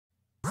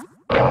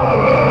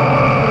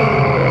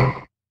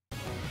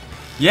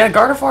Yeah,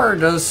 Gardevoir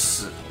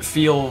does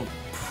feel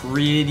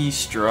pretty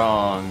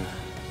strong.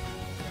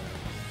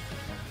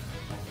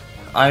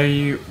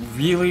 I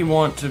really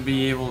want to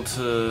be able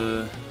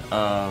to,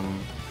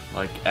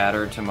 like, add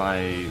her to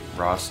my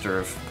roster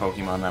of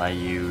Pokemon that I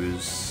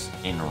use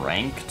in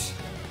Ranked.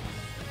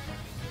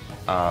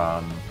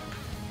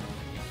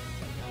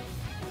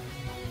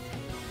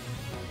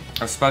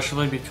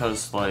 Especially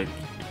because, like,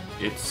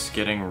 it's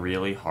getting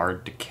really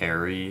hard to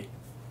carry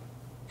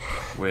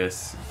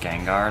with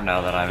Gengar now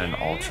that I'm in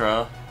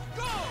Ultra.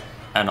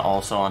 And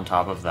also on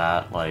top of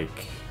that,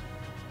 like,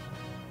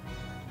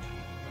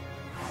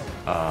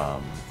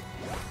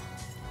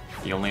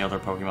 the only other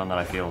Pokemon that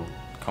I feel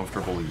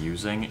comfortable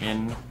using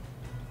in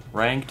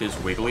Ranked is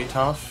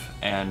Wigglytuff,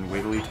 and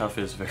Wigglytuff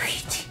is very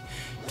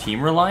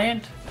team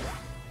reliant,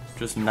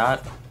 just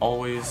not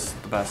always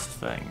the best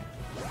thing.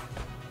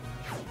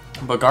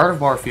 But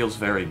Gardevoir feels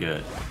very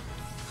good.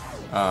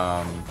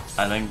 I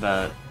think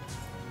that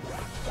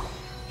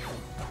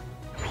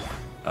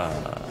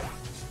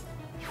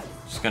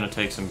it's gonna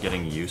take some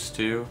getting used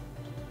to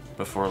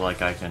before,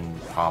 like, I can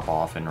pop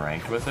off in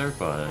Ranked with her,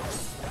 but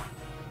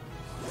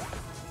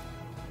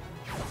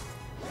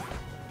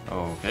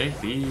okay,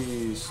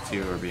 these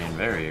two are being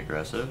very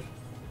aggressive.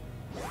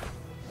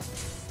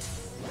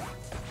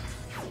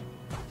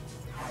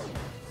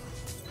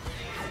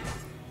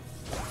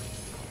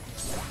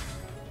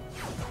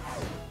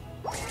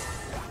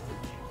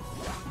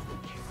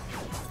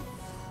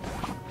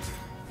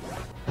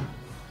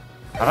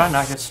 How did I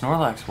not get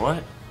Snorlax?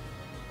 What?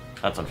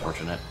 That's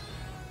unfortunate.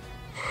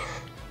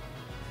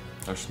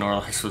 Our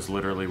Snorlax was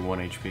literally 1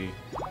 HP.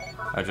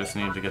 I just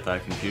needed to get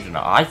that confusion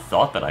off. I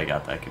thought that I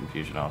got that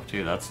confusion off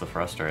too. That's the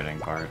frustrating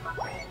part.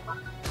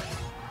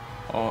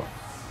 Oh.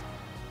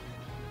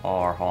 Oh,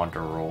 our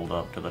Haunter rolled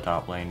up to the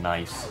top lane.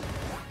 Nice.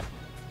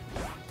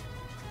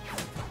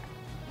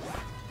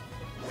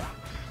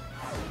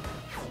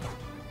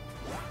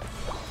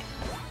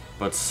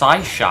 But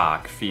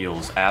Psyshock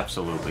feels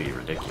absolutely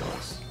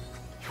ridiculous.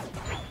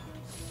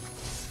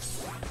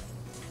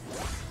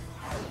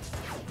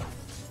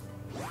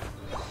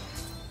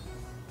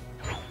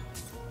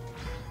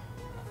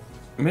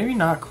 Maybe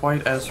not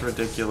quite as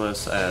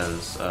ridiculous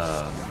as,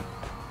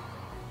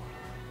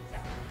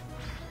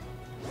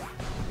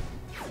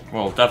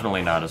 well,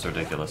 definitely not as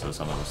ridiculous as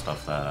some of the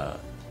stuff that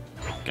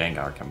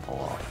Gengar can pull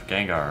off.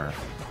 Gengar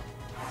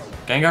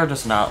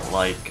does not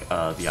like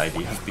the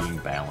idea of being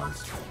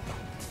balanced.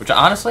 Which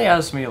honestly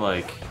has me,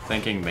 like,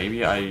 thinking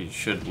maybe I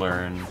should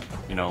learn,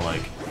 you know,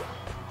 like,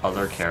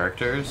 other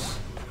characters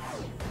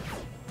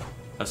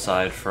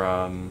aside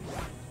from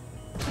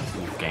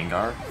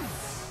Gengar,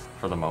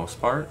 for the most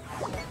part.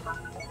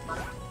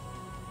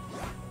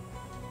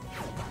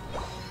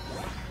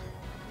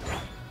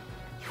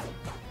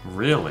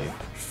 Really?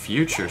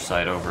 Future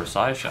Sight over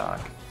Psyshock.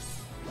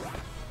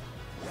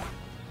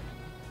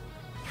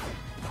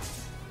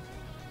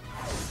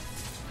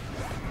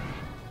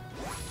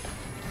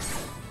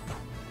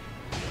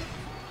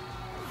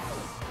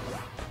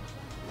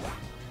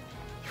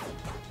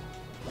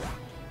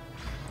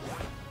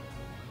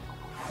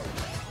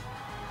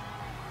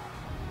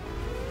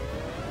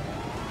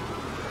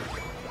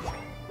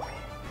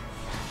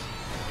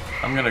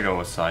 I'm gonna go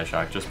with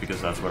Psyshock just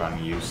because that's what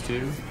I'm used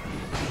to.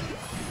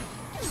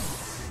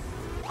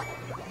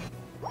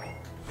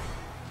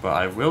 But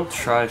I will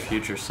try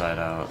Future Sight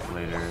out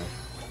later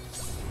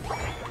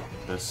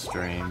this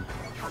stream.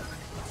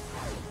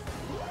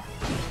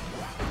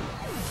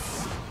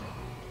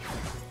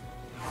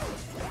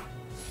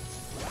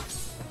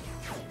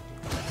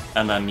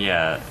 And then,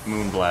 yeah,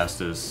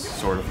 Moonblast is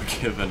sort of a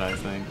given, I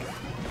think.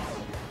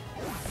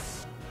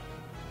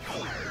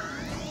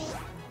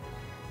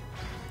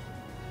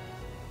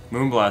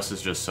 Moonblast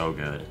is just so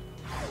good.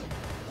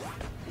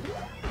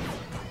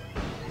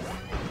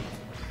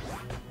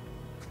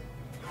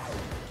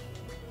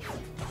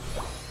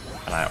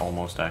 And I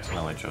almost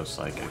accidentally chose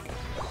Psychic.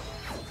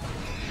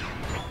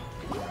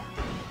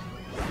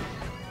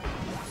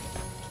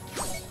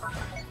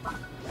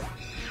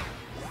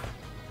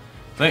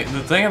 The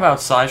thing about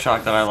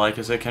Psyshock that I like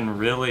is it can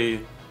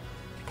really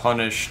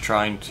punish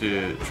trying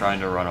to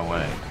run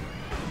away.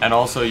 And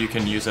also you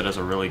can use it as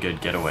a really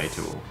good getaway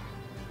tool.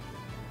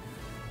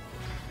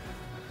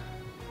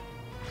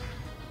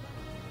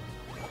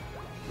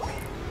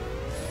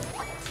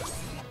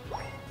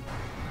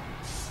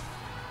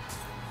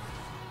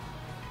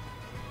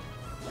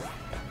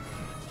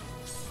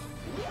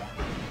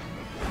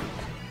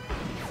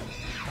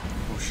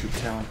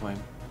 Talent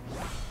Flame.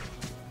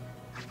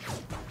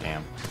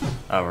 Damn.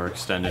 Oh, we're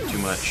extended too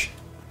much.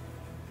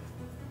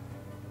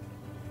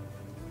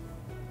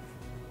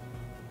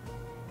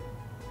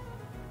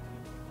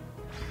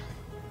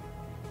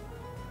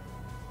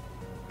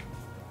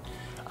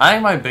 I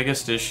think my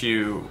biggest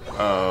issue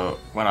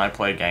when I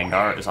play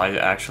Gengar is I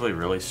actually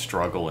really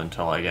struggle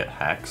until I get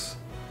Hex.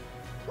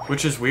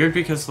 Which is weird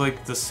because,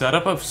 like, the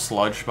setup of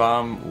Sludge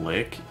Bomb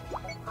Lick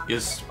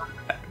is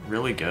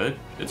really good.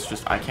 It's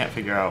just I can't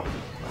figure out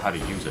how to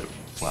use it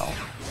well.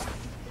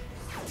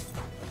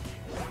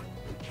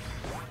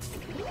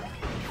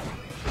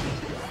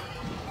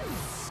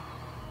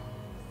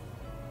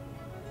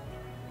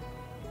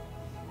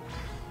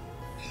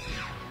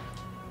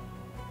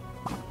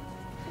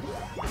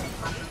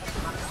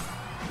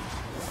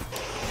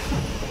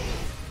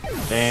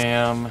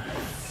 Damn.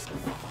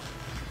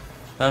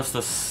 That was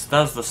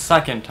the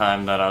second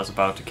time that I was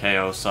about to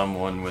KO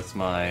someone with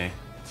my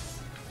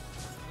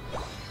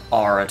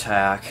R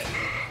attack,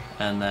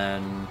 and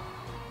then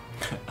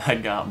I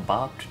got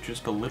bopped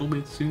just a little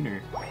bit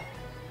sooner.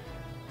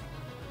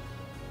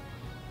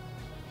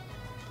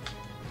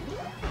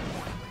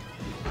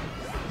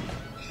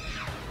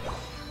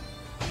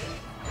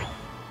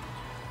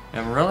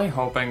 I'm really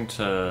hoping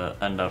to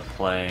end up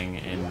playing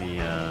in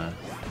the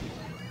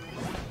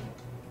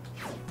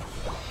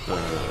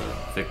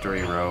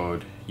Victory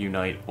Road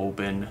Unite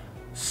Open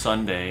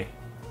Sunday,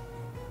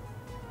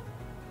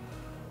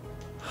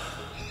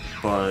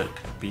 but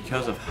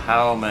because of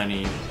how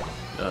many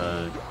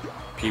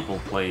people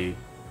play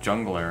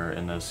jungler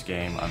in this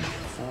game, I'm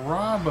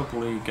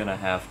probably gonna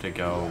have to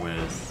go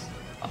with,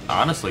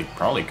 honestly,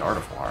 probably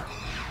Gardevoir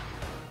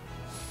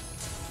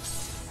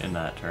in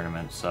that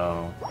tournament.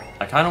 So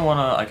I kind of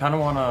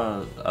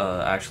wanna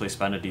actually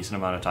spend a decent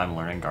amount of time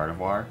learning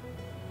Gardevoir.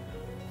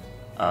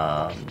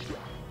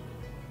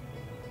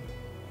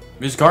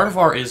 Because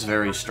Gardevoir is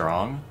very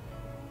strong.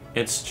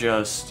 It's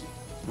just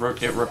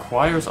it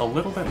requires a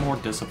little bit more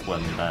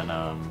discipline than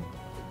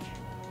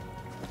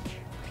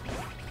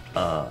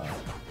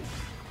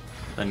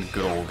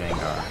good old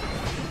Gengar.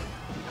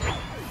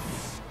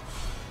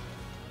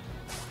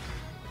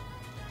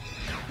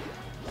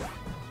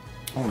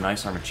 Oh,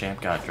 nice, our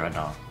Machamp got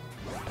Dreadnought.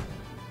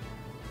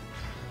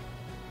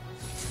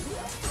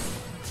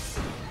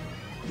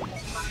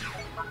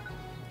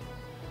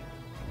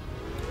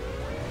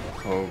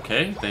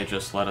 Okay, they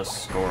just let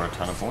us score a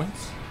ton of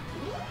points.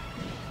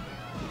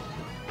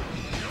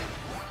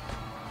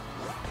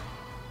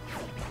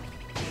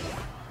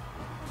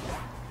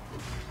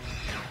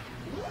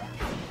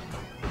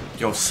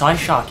 Yo,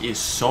 Psyshock is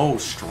so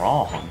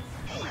strong.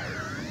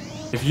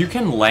 If you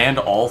can land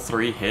all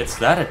 3 hits,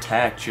 that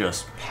attack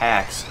just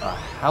packs a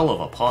hell of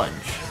a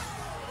punch.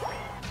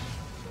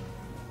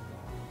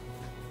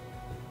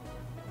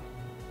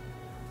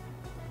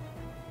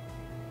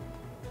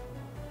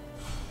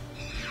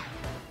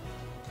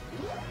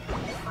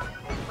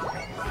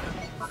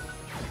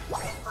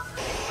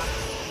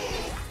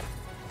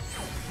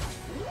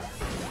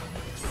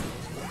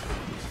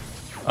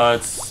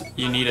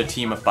 You need a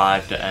team of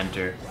 5 to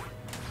enter.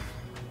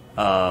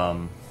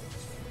 I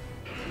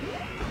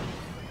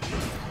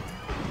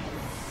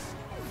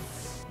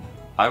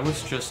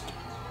was just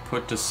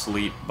put to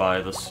sleep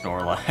by the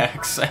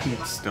Snorlax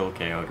and still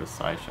KO'd with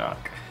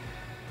Psyshock.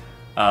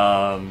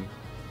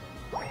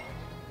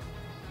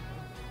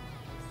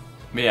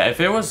 Yeah, if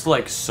it was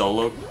like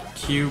solo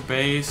queue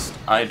based,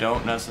 I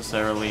don't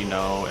necessarily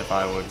know if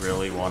I would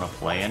really want to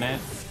play in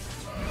it,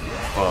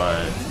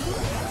 but...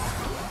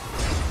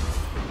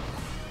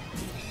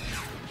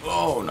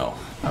 Oh no,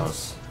 that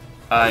was...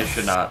 I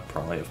should not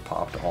probably have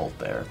popped ult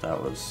there.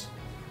 That was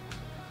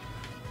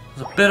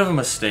a bit of a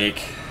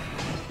mistake.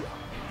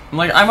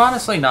 I'm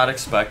honestly not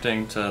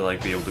expecting to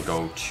like be able to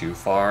go too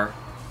far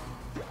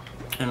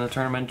in the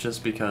tournament,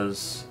 just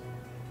because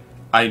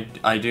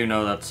I do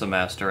know that some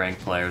master rank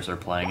players are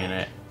playing in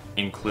it,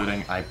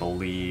 including, I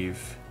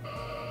believe,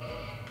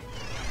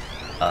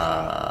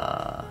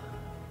 the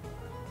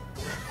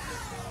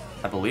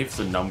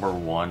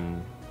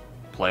 #1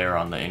 player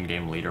on the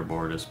in-game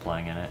leaderboard is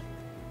playing in it.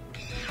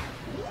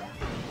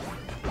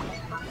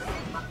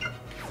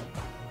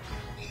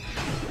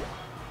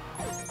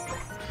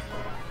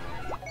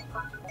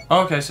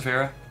 Okay,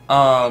 Saphira.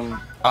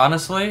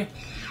 Honestly,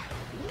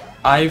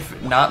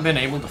 I've not been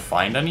able to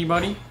find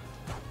anybody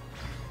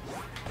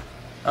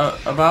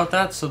about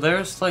that, so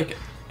there's like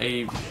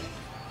a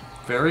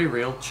very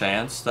real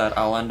chance that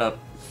I'll end up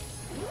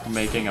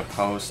making a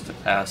post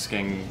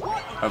asking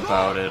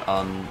about it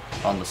on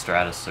the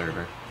Stratus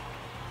server.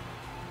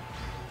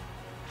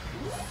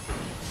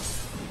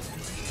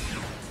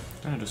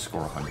 I'm gonna just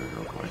score 100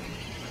 real quick.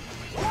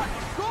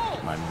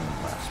 My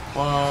last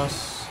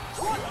plus.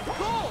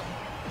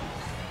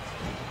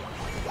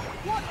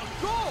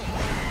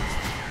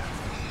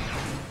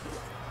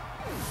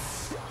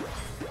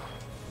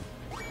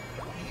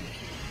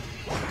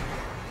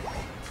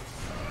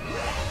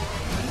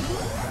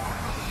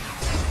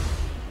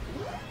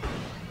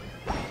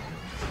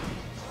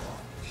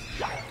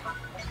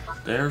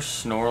 Their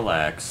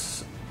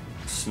Snorlax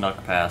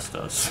snuck past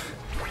us.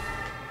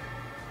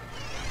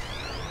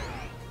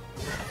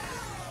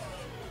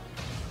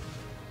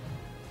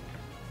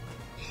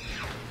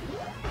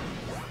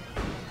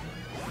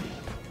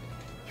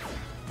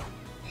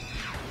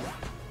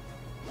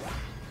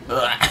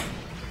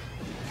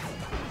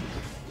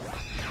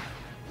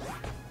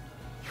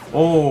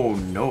 Oh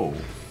no.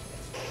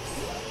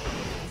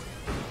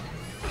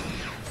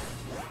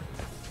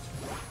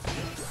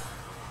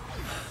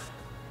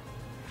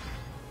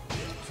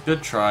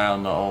 Good try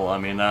on the ult. I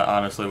mean, that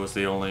honestly was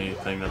the only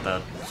thing that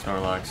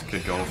Snorlax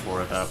could go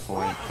for at that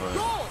point, but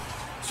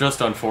it's just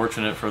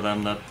unfortunate for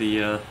them that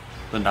the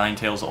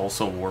Ninetales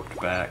also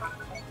warped back.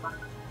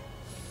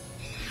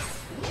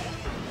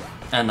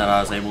 And that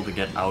I was able to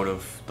get out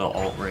of the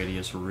ult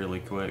radius really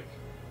quick.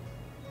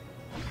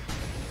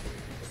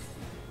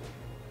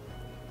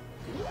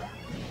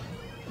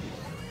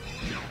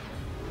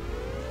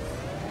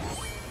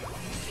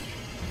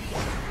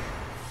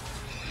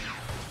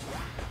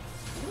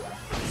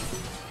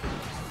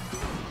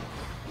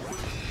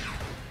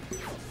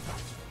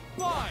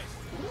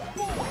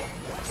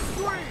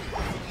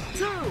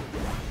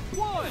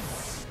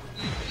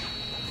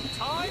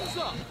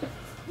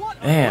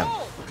 Damn.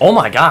 Oh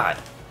my god.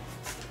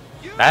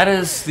 That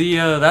is the,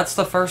 that's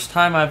the first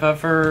time I've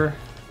ever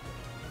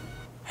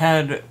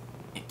had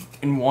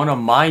in one of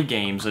my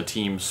games a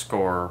team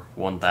score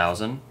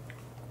 1,000.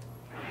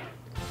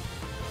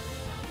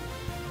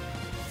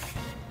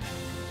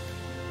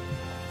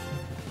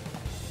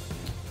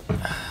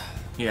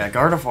 Yeah,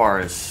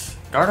 Gardevoir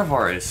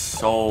is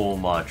so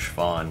much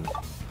fun.